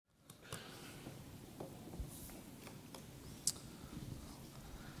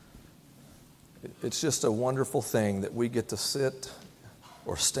It's just a wonderful thing that we get to sit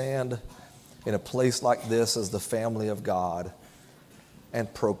or stand in a place like this as the family of God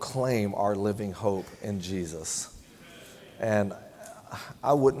and proclaim our living hope in Jesus. And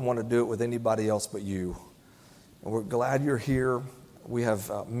I wouldn't want to do it with anybody else but you. And we're glad you're here. We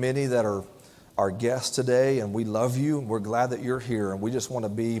have many that are our guests today, and we love you. We're glad that you're here, and we just want to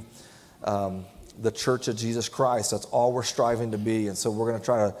be the church of Jesus Christ. That's all we're striving to be. And so we're going to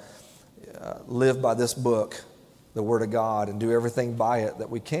try to live by this book, the Word of God, and do everything by it that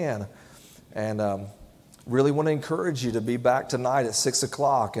we can. And really want to encourage you to be back tonight at 6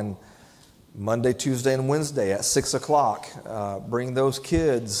 o'clock and Monday, Tuesday, and Wednesday at 6 o'clock. Bring those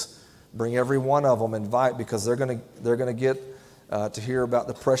kids, bring every one of them, invite, because they're going to get to hear about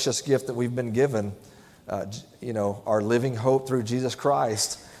the precious gift that we've been given, our living hope through Jesus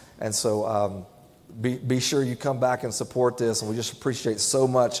Christ. And so be sure you come back and support this. And we just appreciate so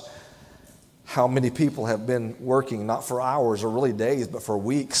much how many people have been working, not for hours or really days, but for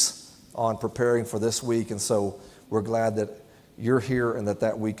weeks on preparing for this week. And so we're glad that you're here and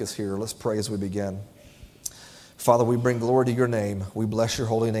that week is here. Let's pray as we begin. Father, we bring glory to your name. We bless your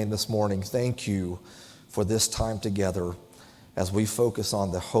holy name this morning. Thank you for this time together as we focus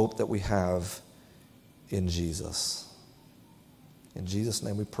on the hope that we have in Jesus. In Jesus'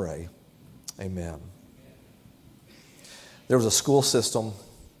 name we pray. Amen. There was a school system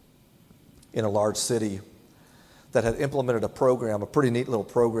in a large city that had implemented a program, a pretty neat little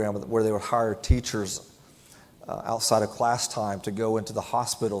program, where they would hire teachers outside of class time to go into the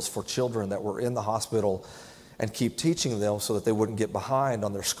hospitals for children that were in the hospital and keep teaching them so that they wouldn't get behind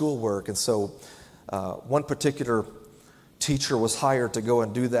on their schoolwork. And so one particular teacher was hired to go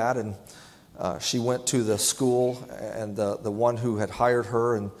and do that, and she went to the school, and the one who had hired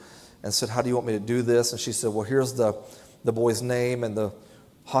her and said, "How do you want me to do this?" And she said, "Well, here's the boy's name and the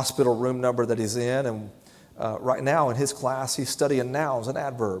hospital room number that he's in, and right now in his class he's studying nouns and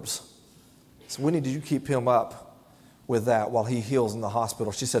adverbs. So we need you to keep him up with that while he heals in the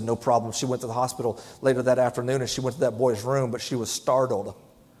hospital." She said, "No problem." She went to the hospital later that afternoon, and she went to that boy's room, but she was startled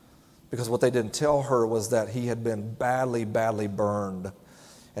because what they didn't tell her was that he had been badly, badly burned,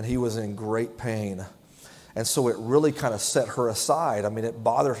 and he was in great pain. And so it really kind of set her aside. I mean, it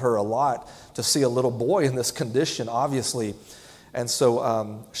bothered her a lot to see a little boy in this condition, obviously. And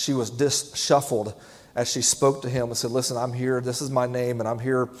so she was disshuffled as she spoke to him and said, "Listen, I'm here. This is my name, and I'm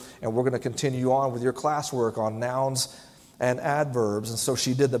here, and we're going to continue on with your classwork on nouns and adverbs." And so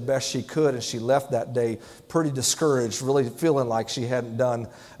she did the best she could, and she left that day pretty discouraged, really feeling like she hadn't done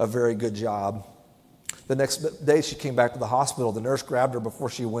a very good job. The next day she came back to the hospital. The nurse grabbed her before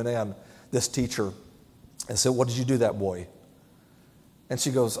she went in, this teacher, and said, "What did you do that boy?" And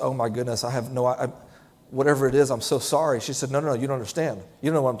she goes, "Oh my goodness, whatever it is, I'm so sorry." She said, No, you don't understand. You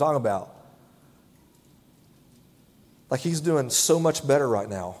don't know what I'm talking about. Like, he's doing so much better right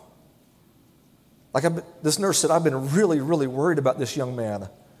now. Like, this nurse said, "I've been really, really worried about this young man.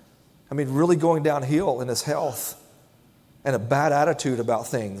 I mean, really going downhill in his health and a bad attitude about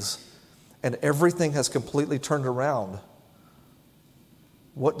things. And everything has completely turned around.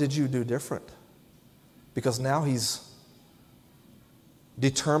 What did you do different? Because now he's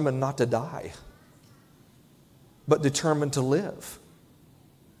determined not to die, but determined to live."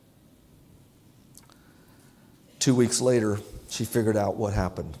 2 weeks later, she figured out what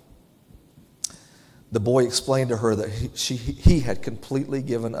happened. The boy explained to her that he had completely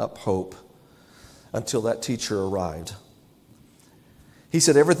given up hope until that teacher arrived. He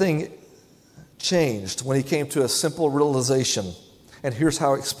said everything changed when he came to a simple realization, and here's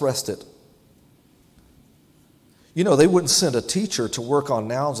how he expressed it. You know, they wouldn't send a teacher to work on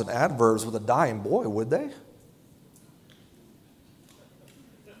nouns and adverbs with a dying boy, would they?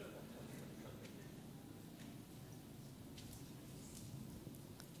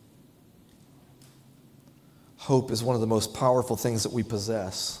 Hope is one of the most powerful things that we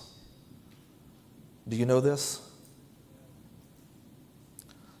possess. Do you know this?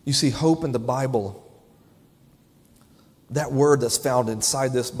 You see, hope in the Bible, that word that's found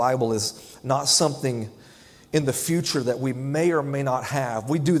inside this Bible, is not something in the future that we may or may not have.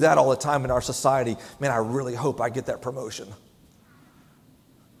 We do that all the time in our society. Man, I really hope I get that promotion.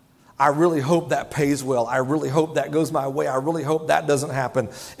 I really hope that pays well. I really hope that goes my way. I really hope that doesn't happen.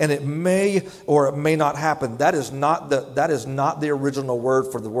 And it may or it may not happen. That is not the original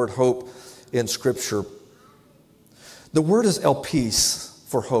word for the word hope in Scripture. The word is elpis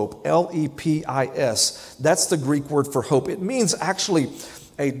for hope, L-E-P-I-S. That's the Greek word for hope. It means actually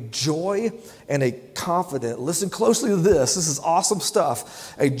a joy and a confident, listen closely to this, this is awesome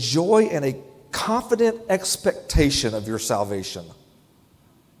stuff, a joy and a confident expectation of your salvation.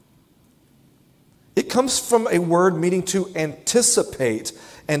 It comes from a word meaning to anticipate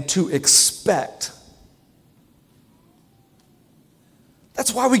and to expect.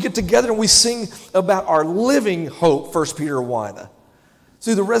 That's why we get together and we sing about our living hope, 1 Peter 1,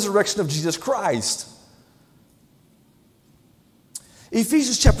 through the resurrection of Jesus Christ.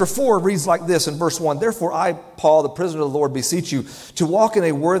 Ephesians chapter 4 reads like this in verse 1, "Therefore I, Paul, the prisoner of the Lord, beseech you to walk in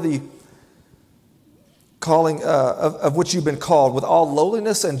a worthy calling of which you've been called, with all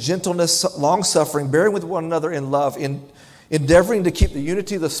lowliness and gentleness, long-suffering, bearing with one another in love, endeavoring to keep the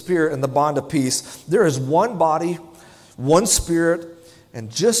unity of the Spirit and the bond of peace. There is one body, one Spirit, and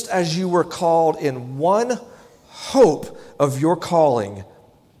just as you were called in one hope of your calling."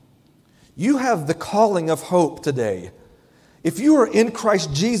 You have the calling of hope today. If you are in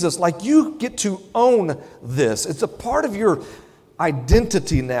Christ Jesus, like, you get to own this. It's a part of your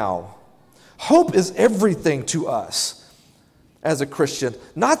identity now. Hope is everything to us as a Christian.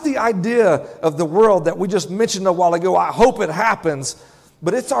 Not the idea of the world that we just mentioned a while ago, I hope it happens,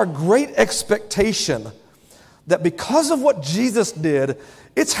 but it's our great expectation that because of what Jesus did,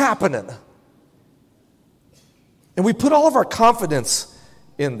 it's happening. And we put all of our confidence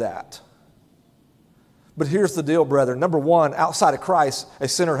in that. But here's the deal, brethren. Number one, outside of Christ, a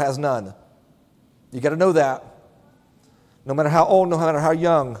sinner has none. You got to know that. No matter how old, no matter how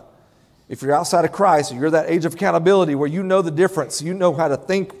young, if you're outside of Christ, you're that age of accountability where you know the difference. You know how to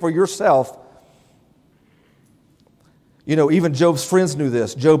think for yourself. You know, even Job's friends knew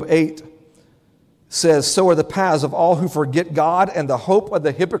this. Job 8 says, "So are the paths of all who forget God, and the hope of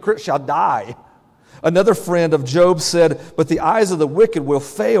the hypocrite shall die." Another friend of Job said, "But the eyes of the wicked will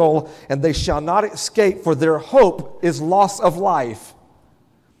fail, and they shall not escape, for their hope is loss of life."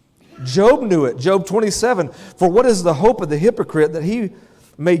 Job knew it. Job 27, "For what is the hope of the hypocrite, that he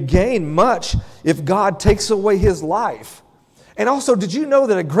may gain much if God takes away his life?" And also, did you know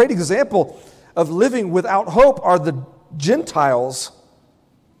that a great example of living without hope are the Gentiles?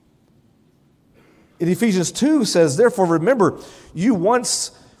 In Ephesians 2 says, "Therefore remember, you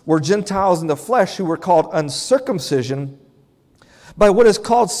once were Gentiles in the flesh, who were called uncircumcision by what is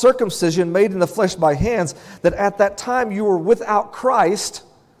called circumcision, made in the flesh by hands, that at that time you were without Christ,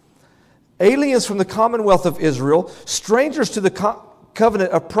 aliens from the commonwealth of Israel, strangers to the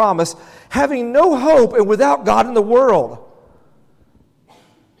covenant of promise, having no hope and without God in the world."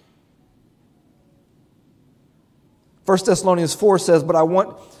 1 Thessalonians 4 says, "But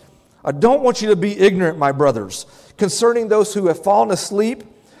I don't want you to be ignorant, my brothers, concerning those who have fallen asleep,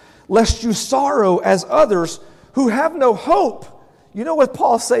 lest you sorrow as others who have no hope." You know what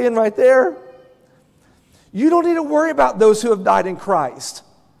Paul's saying right there? You don't need to worry about those who have died in Christ.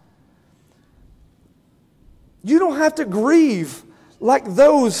 You don't have to grieve like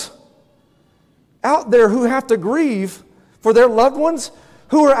those out there who have to grieve for their loved ones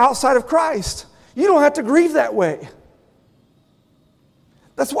who are outside of Christ. You don't have to grieve that way.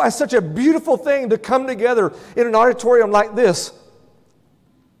 That's why it's such a beautiful thing to come together in an auditorium like this.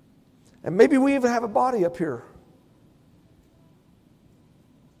 And maybe we even have a body up here.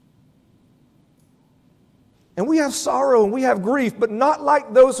 And we have sorrow and we have grief, but not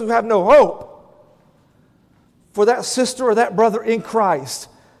like those who have no hope for that sister or that brother in Christ.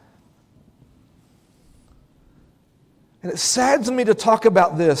 And it saddens me to talk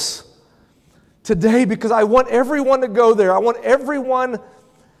about this today because I want everyone to go there. I want everyone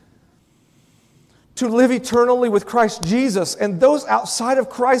to live eternally with Christ Jesus. And those outside of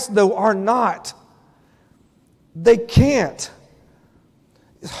Christ, though, are not. They can't.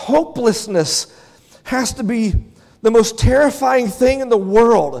 Hopelessness has to be the most terrifying thing in the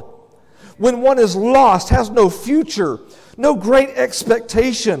world. When one is lost, has no future, no great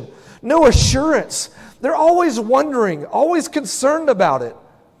expectation, no assurance. They're always wondering, always concerned about it.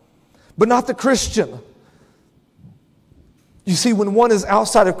 But not the Christian. You see, when one is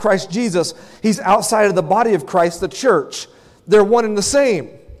outside of Christ Jesus, he's outside of the body of Christ, the church. They're one and the same.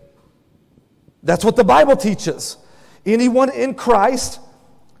 That's what the Bible teaches. Anyone in Christ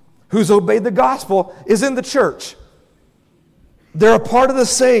who's obeyed the gospel is in the church. They're a part of the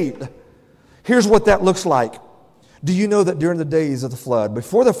saved. Here's what that looks like. Do you know that during the days of the flood,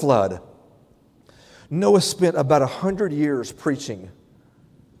 before the flood, Noah spent about 100 years preaching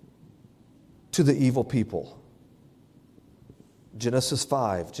to the evil people? Genesis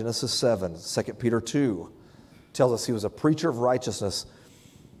 5, Genesis 7, 2 Peter 2 tells us he was a preacher of righteousness,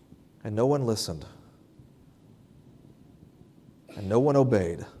 and no one listened, and no one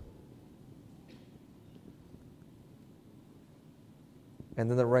obeyed. And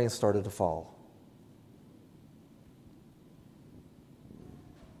then the rain started to fall.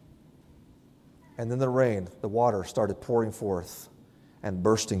 And then the water started pouring forth and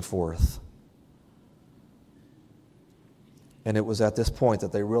bursting forth. And it was at this point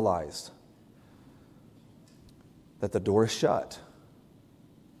that they realized that the door is shut.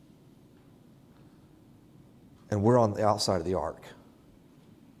 And we're on the outside of the ark.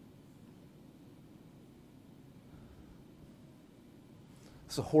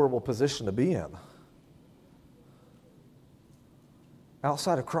 It's a horrible position to be in.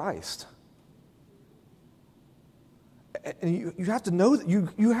 Outside of Christ. And you have to know that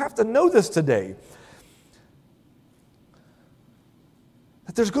you have to know this today.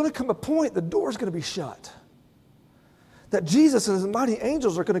 That there's going to come a point the door's going to be shut. That Jesus and his mighty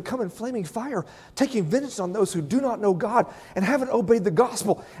angels are going to come in flaming fire, taking vengeance on those who do not know God and haven't obeyed the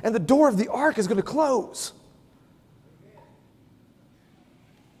gospel. And the door of the ark is going to close.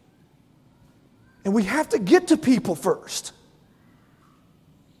 And we have to get to people first.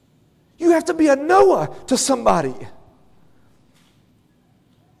 You have to be a Noah to somebody.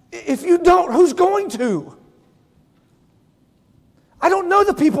 If you don't, who's going to? I don't know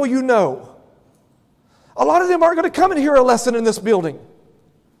the people you know. A lot of them aren't going to come and hear a lesson in this building.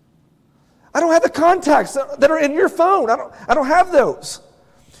 I don't have the contacts that are in your phone. I don't have those.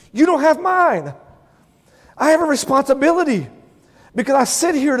 You don't have mine. I have a responsibility because I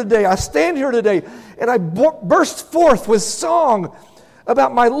sit here today, I stand here today, and I burst forth with song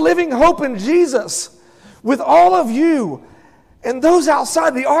about my living hope in Jesus with all of you. And those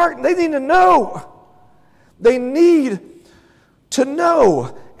outside the ark, they need to know. They need to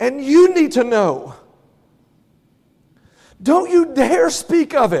know, and you need to know. Don't you dare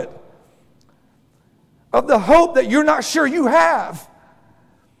speak of it, of the hope that you're not sure you have,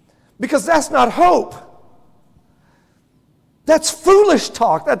 because that's not hope. That's foolish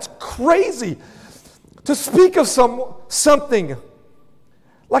talk. That's crazy to speak of something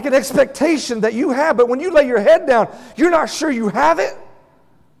like an expectation that you have, but when you lay your head down, you're not sure you have it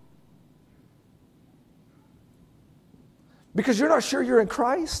because you're not sure you're in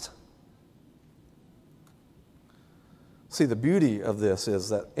Christ. See, the beauty of this is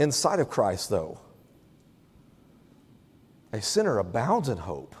that inside of Christ, though, a sinner abounds in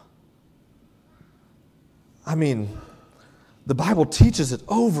hope. I mean, the Bible teaches it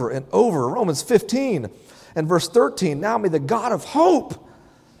over and over. Romans 15 and verse 13, now may the God of hope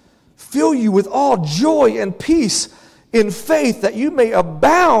fill you with all joy and peace in faith, that you may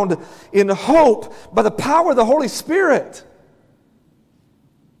abound in hope by the power of the Holy Spirit.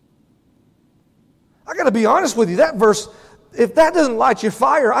 I got to be honest with you, that verse, if that doesn't light your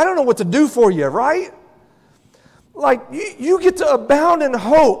fire, I don't know what to do for you, right? Like, you get to abound in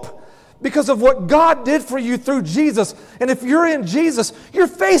hope because of what God did for you through Jesus. And if you're in Jesus, your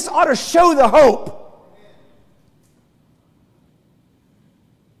face ought to show the hope.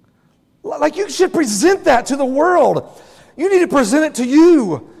 Like, you should present that to the world. You need to present it to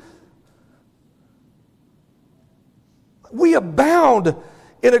you. We abound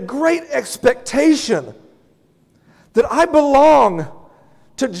in a great expectation that I belong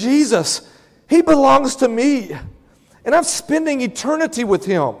to Jesus. He belongs to me. And I'm spending eternity with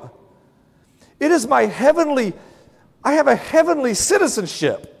Him. It is I have a heavenly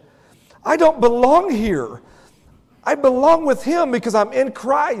citizenship. I don't belong here. I belong with Him because I'm in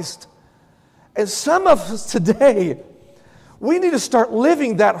Christ. And some of us today, we need to start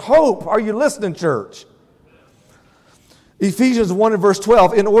living that hope. Are you listening, church? Ephesians 1 and verse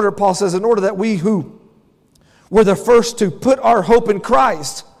 12, Paul says, in order that we who were the first to put our hope in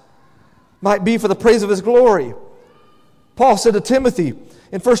Christ might be for the praise of His glory. Paul said to Timothy,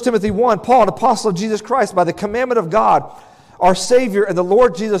 in 1 Timothy 1, Paul, an apostle of Jesus Christ, by the commandment of God, our Savior and the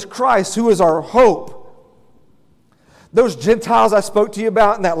Lord Jesus Christ, who is our hope. Those Gentiles I spoke to you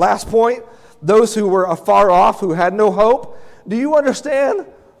about in that last point, those who were afar off, who had no hope, do you understand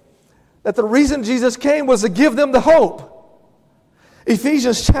that the reason Jesus came was to give them the hope?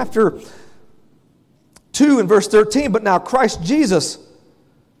 Ephesians chapter 2 and verse 13, but now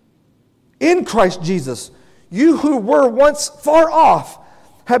in Christ Jesus, you who were once far off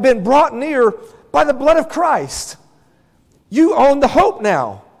have been brought near by the blood of Christ. You own the hope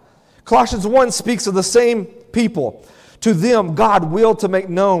now. Colossians 1 speaks of the same people. To them God willed to make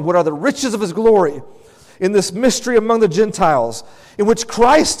known what are the riches of His glory in this mystery among the Gentiles, in which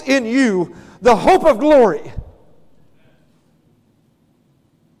Christ in you, the hope of glory.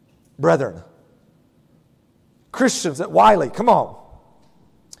 Brethren, Christians at Wiley, come on.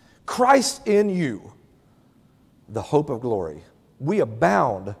 Christ in you, the hope of glory. We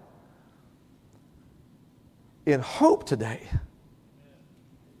abound in hope today.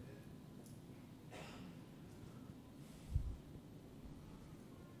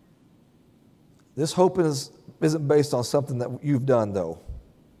 This hope isn't based on something that you've done, though.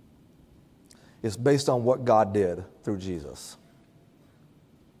 is based on what God did through Jesus.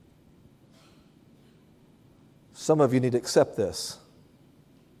 Some of you need to accept this.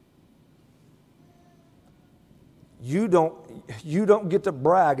 You don't get to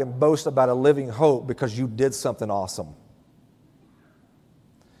brag and boast about a living hope because you did something awesome.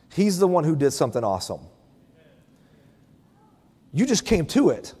 He's the one who did something awesome. You just came to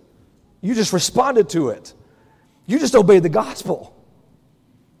it. You just responded to it. You just obeyed the gospel.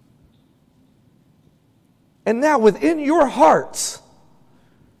 And now within your hearts,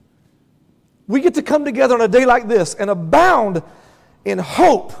 we get to come together on a day like this and abound in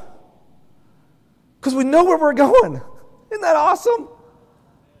hope because we know where we're going. Isn't that awesome?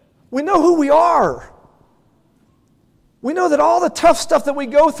 We know who we are. We know that all the tough stuff that we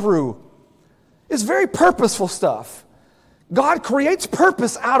go through is very purposeful stuff. God creates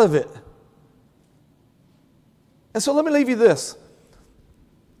purpose out of it. And so let me leave you this.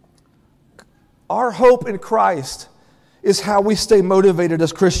 Our hope in Christ is how we stay motivated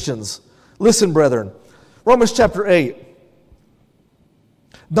as Christians. Listen, brethren, Romans chapter 8.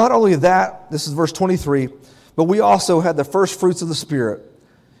 Not only that, this is verse 23, but we also had the first fruits of the Spirit.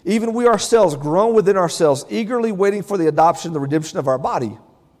 Even we ourselves groan within ourselves, eagerly waiting for the adoption, the redemption of our body.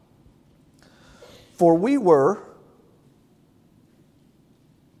 For we were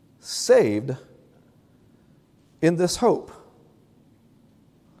saved in this hope.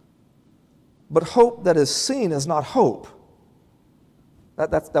 But hope that is seen is not hope.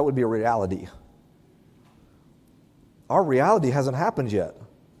 That would be a reality. Our reality hasn't happened yet,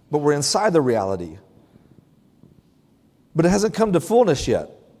 but we're inside the reality. But it hasn't come to fullness yet.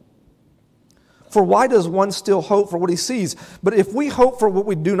 For why does one still hope for what he sees? But if we hope for what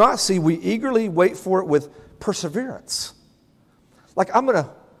we do not see, we eagerly wait for it with perseverance. Like I'm going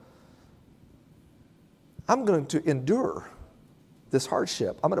to endure this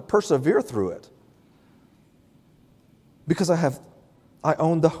hardship. I'm going to persevere through it because I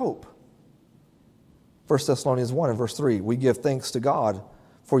own the hope. 1 Thessalonians 1 and verse 3, we give thanks to God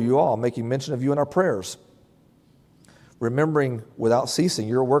for you all, making mention of you in our prayers, remembering without ceasing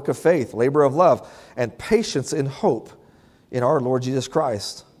your work of faith, labor of love, and patience in hope in our Lord Jesus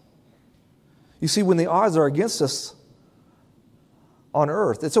Christ. You see, when the odds are against us on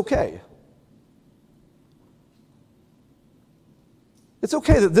earth, it's okay. It's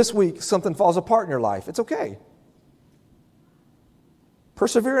okay that this week something falls apart in your life. It's okay.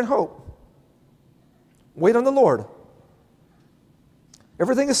 Persevere in hope. Wait on the Lord.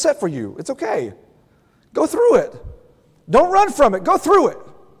 Everything is set for you. It's okay. Go through it. Don't run from it. Go through it.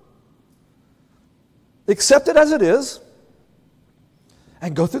 Accept it as it is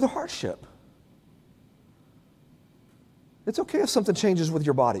and go through the hardship. It's okay if something changes with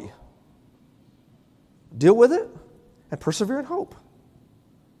your body. Deal with it and persevere in hope.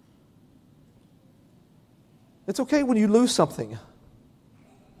 It's okay when you lose something.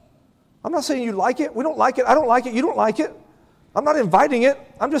 I'm not saying you like it. We don't like it. I don't like it. You don't like it. I'm not inviting it.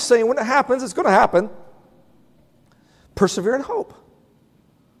 I'm just saying when it happens, it's going to happen. Persevere in hope.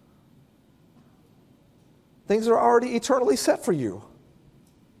 Things are already eternally set for you.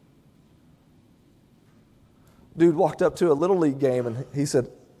 Dude walked up to a Little League game and he said,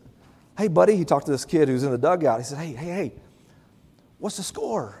 "Hey, buddy," he talked to this kid who's in the dugout. He said, hey, what's the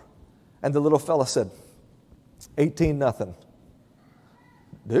score? And the little fella said, 18-0.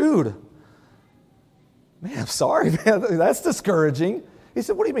 Dude, man, I'm sorry, man. That's discouraging. He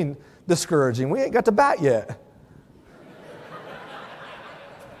said, "What do you mean discouraging? We ain't got to bat yet."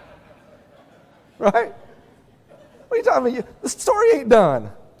 Right? What are you talking about? The story ain't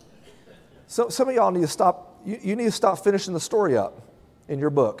done. So some of y'all need to stop. You need to stop finishing the story up in your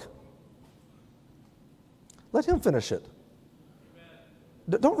book. Let him finish it.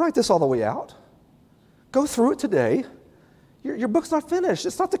 Don't write this all the way out. Go through it today. Your book's not finished.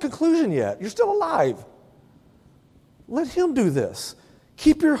 It's not the conclusion yet. You're still alive. Let him do this.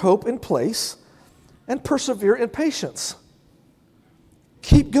 Keep your hope in place and persevere in patience.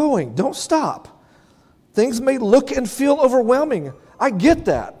 Keep going. Don't stop. Things may look and feel overwhelming. I get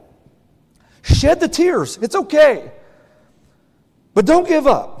that. Shed the tears. It's okay. But don't give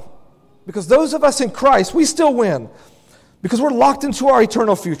up. Because those of us in Christ, we still win. Because we're locked into our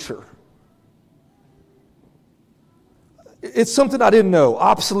eternal future. It's something I didn't know.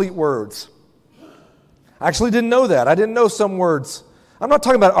 Obsolete words. I actually didn't know that. I didn't know some words. I'm not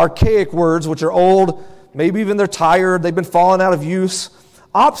talking about archaic words, which are old. Maybe even they're tired. They've been falling out of use.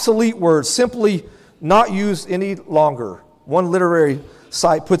 Obsolete words, simply not used any longer. One literary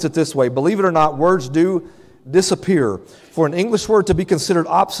site puts it this way: believe it or not, words do disappear. For an English word to be considered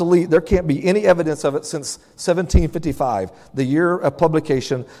obsolete, there can't be any evidence of it since 1755, the year of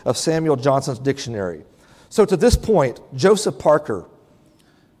publication of Samuel Johnson's dictionary. So to this point, Joseph Parker,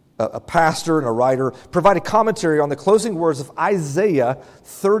 a pastor and a writer, provided commentary on the closing words of Isaiah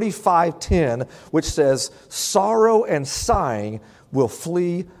 35:10, which says, "Sorrow and sighing will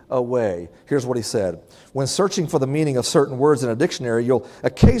flee away." Here's what he said. When searching for the meaning of certain words in a dictionary, you'll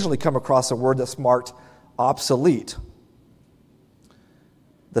occasionally come across a word that's marked obsolete.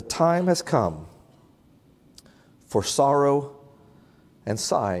 The time has come for sorrow and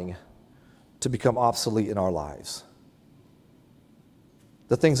sighing to become obsolete in our lives.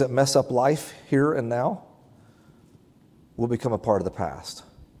 The things that mess up life here and now will become a part of the past.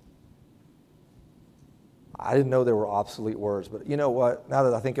 I didn't know there were obsolete words, but you know what? Now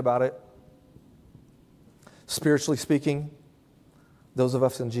that I think about it, spiritually speaking, those of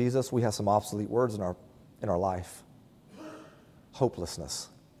us in Jesus, we have some obsolete words in our life. Hopelessness.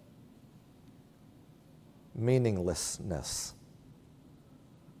 Meaninglessness.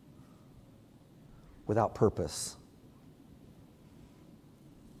 Without purpose.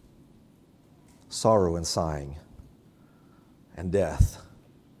 Sorrow and sighing. And death.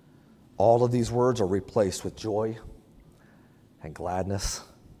 All of these words are replaced with joy and gladness,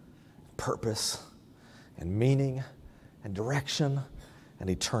 purpose and meaning and direction and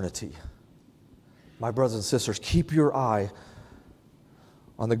eternity. My brothers and sisters, keep your eye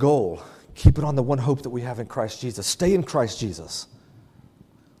on the goal. Keep it on the one hope that we have in Christ Jesus. Stay in Christ Jesus.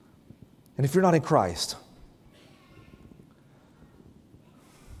 And if you're not in Christ,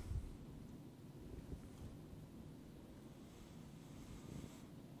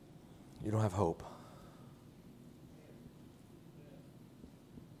 you don't have hope.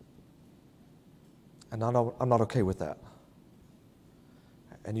 And I'm not okay with that.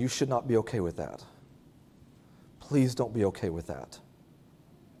 And you should not be okay with that. Please don't be okay with that.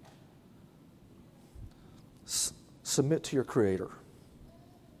 Submit to your Creator.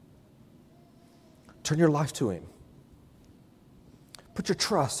 Turn your life to Him. Put your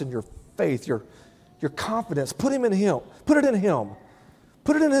trust and your faith, your confidence, put Him in Him. Put it in Him.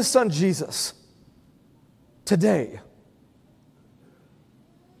 Put it in His Son Jesus today.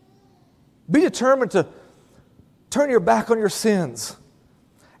 Be determined to turn your back on your sins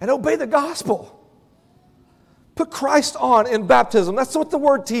and obey the gospel. Put Christ on in baptism. That's what the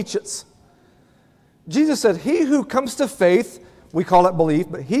Word teaches. Jesus said, he who comes to faith, we call it belief,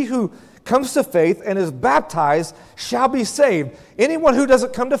 but he who comes to faith and is baptized shall be saved. Anyone who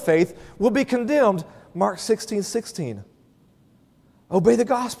doesn't come to faith will be condemned. Mark 16:16. Obey the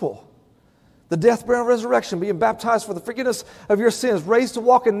gospel. The death, burial, and resurrection, being baptized for the forgiveness of your sins, raised to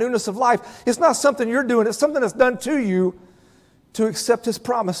walk in newness of life. It's not something you're doing. It's something that's done to you to accept His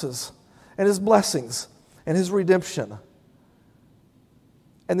promises and His blessings and His redemption.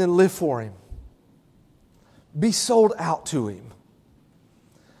 And then live for Him. Be sold out to Him.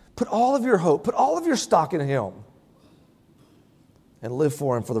 Put all of your hope, put all of your stock in Him. And live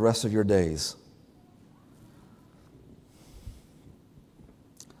for Him for the rest of your days.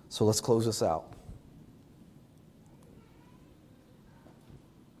 So let's close this out.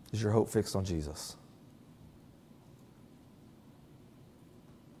 Is your hope fixed on Jesus?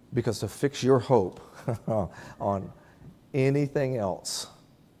 Because to fix your hope on anything else,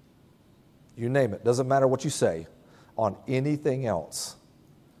 you name it, doesn't matter what you say, on anything else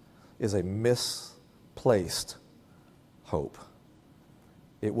is a misplaced hope.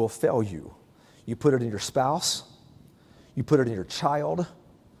 It will fail you. You put it in your spouse, you put it in your child,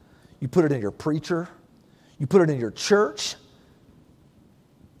 you put it in your preacher. You put it in your church.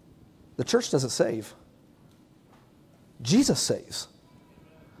 The church doesn't save. Jesus saves.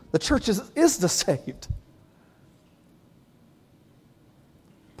 The church is the saved.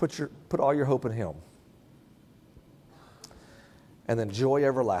 Put all your hope in Him. And then joy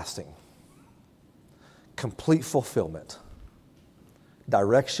everlasting. Complete fulfillment.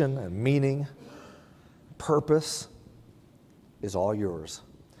 Direction and meaning, purpose is all yours.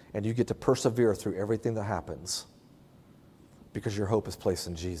 And you get to persevere through everything that happens because your hope is placed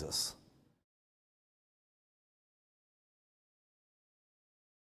in Jesus.